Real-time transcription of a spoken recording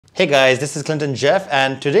Hey guys, this is Clinton Jeff,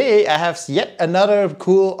 and today I have yet another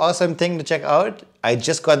cool, awesome thing to check out. I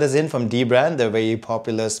just got this in from dbrand, the very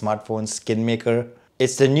popular smartphone skin maker.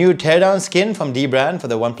 It's the new teardown skin from dbrand for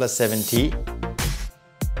the OnePlus 7T.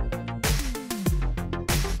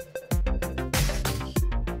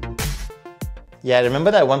 Yeah,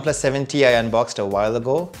 remember that OnePlus 7T I unboxed a while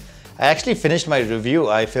ago? I actually finished my review.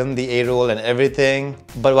 I filmed the A-roll and everything,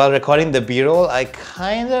 but while recording the B-roll, I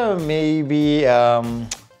kind of maybe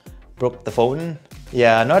broke the phone.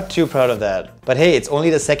 Yeah, not too proud of that. But hey, it's only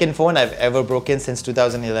the second phone I've ever broken since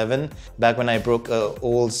 2011, back when I broke an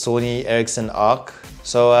old Sony Ericsson ARC.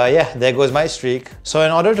 So yeah, there goes my streak. So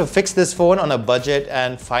in order to fix this phone on a budget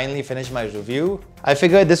and finally finish my review, I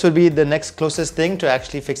figured this would be the next closest thing to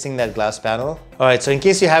actually fixing that glass panel. Alright, so in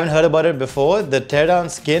case you haven't heard about it before, the teardown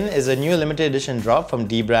skin is a new limited edition drop from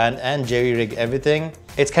dbrand and Jerry Rig Everything.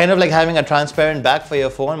 It's kind of like having a transparent back for your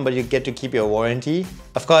phone, but you get to keep your warranty.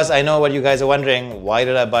 Of course, I know what you guys are wondering, why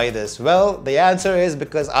did I buy this? Well, the answer is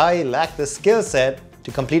because I lack the skill set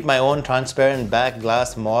to complete my own transparent back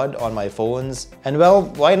glass mod on my phones. And well,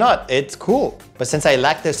 why not? It's cool. But since I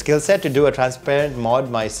lack the skill set to do a transparent mod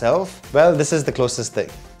myself, well, this is the closest thing.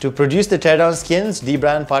 To produce the teardown skins,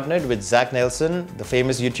 dbrand partnered with Zach Nelson, the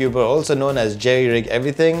famous YouTuber also known as Jerry Rig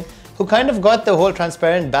Everything, who kind of got the whole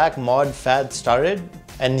transparent back mod fad started.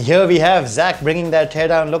 And here we have Zach bringing that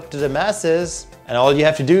teardown look to the masses, and all you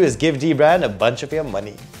have to do is give dbrand a bunch of your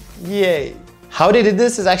money. Yay! How they did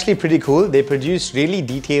this is actually pretty cool. They produced really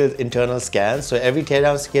detailed internal scans, so every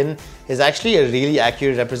teardown skin is actually a really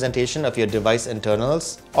accurate representation of your device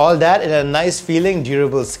internals. All that in a nice feeling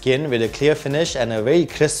durable skin with a clear finish and a very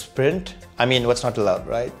crisp print. I mean, what's not to love,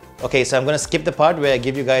 right? Okay, so I'm gonna skip the part where I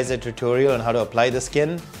give you guys a tutorial on how to apply the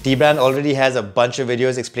skin. dbrand already has a bunch of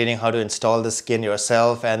videos explaining how to install the skin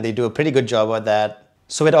yourself, and they do a pretty good job at that.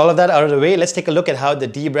 So with all of that out of the way, let's take a look at how the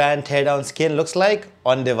dbrand teardown skin looks like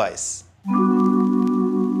on device.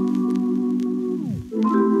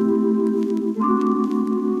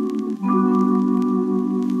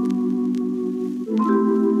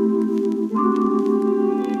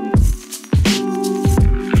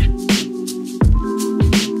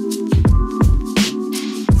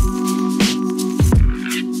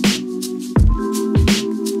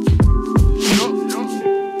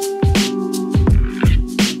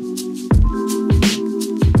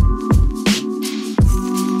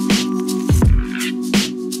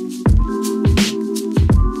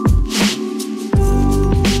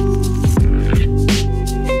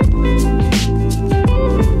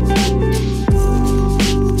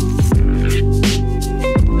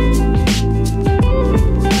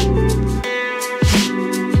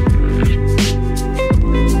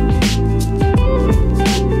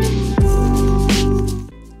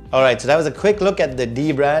 Alright, so that was a quick look at the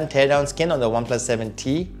dbrand teardown skin on the OnePlus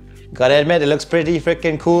 7T. Gotta admit, it looks pretty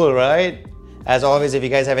freaking cool, right? As always, if you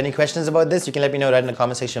guys have any questions about this, you can let me know right in the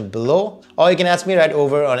comment section below. Or you can ask me right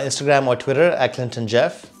over on Instagram or Twitter at Clinton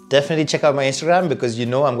Jeff. Definitely check out my Instagram because you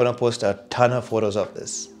know I'm gonna post a ton of photos of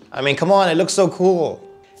this. I mean, come on, it looks so cool.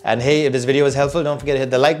 And hey, if this video was helpful, don't forget to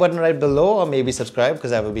hit the like button right below or maybe subscribe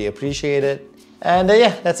because that would be appreciated. And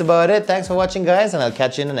yeah, that's about it. Thanks for watching, guys, and I'll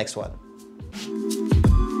catch you in the next one.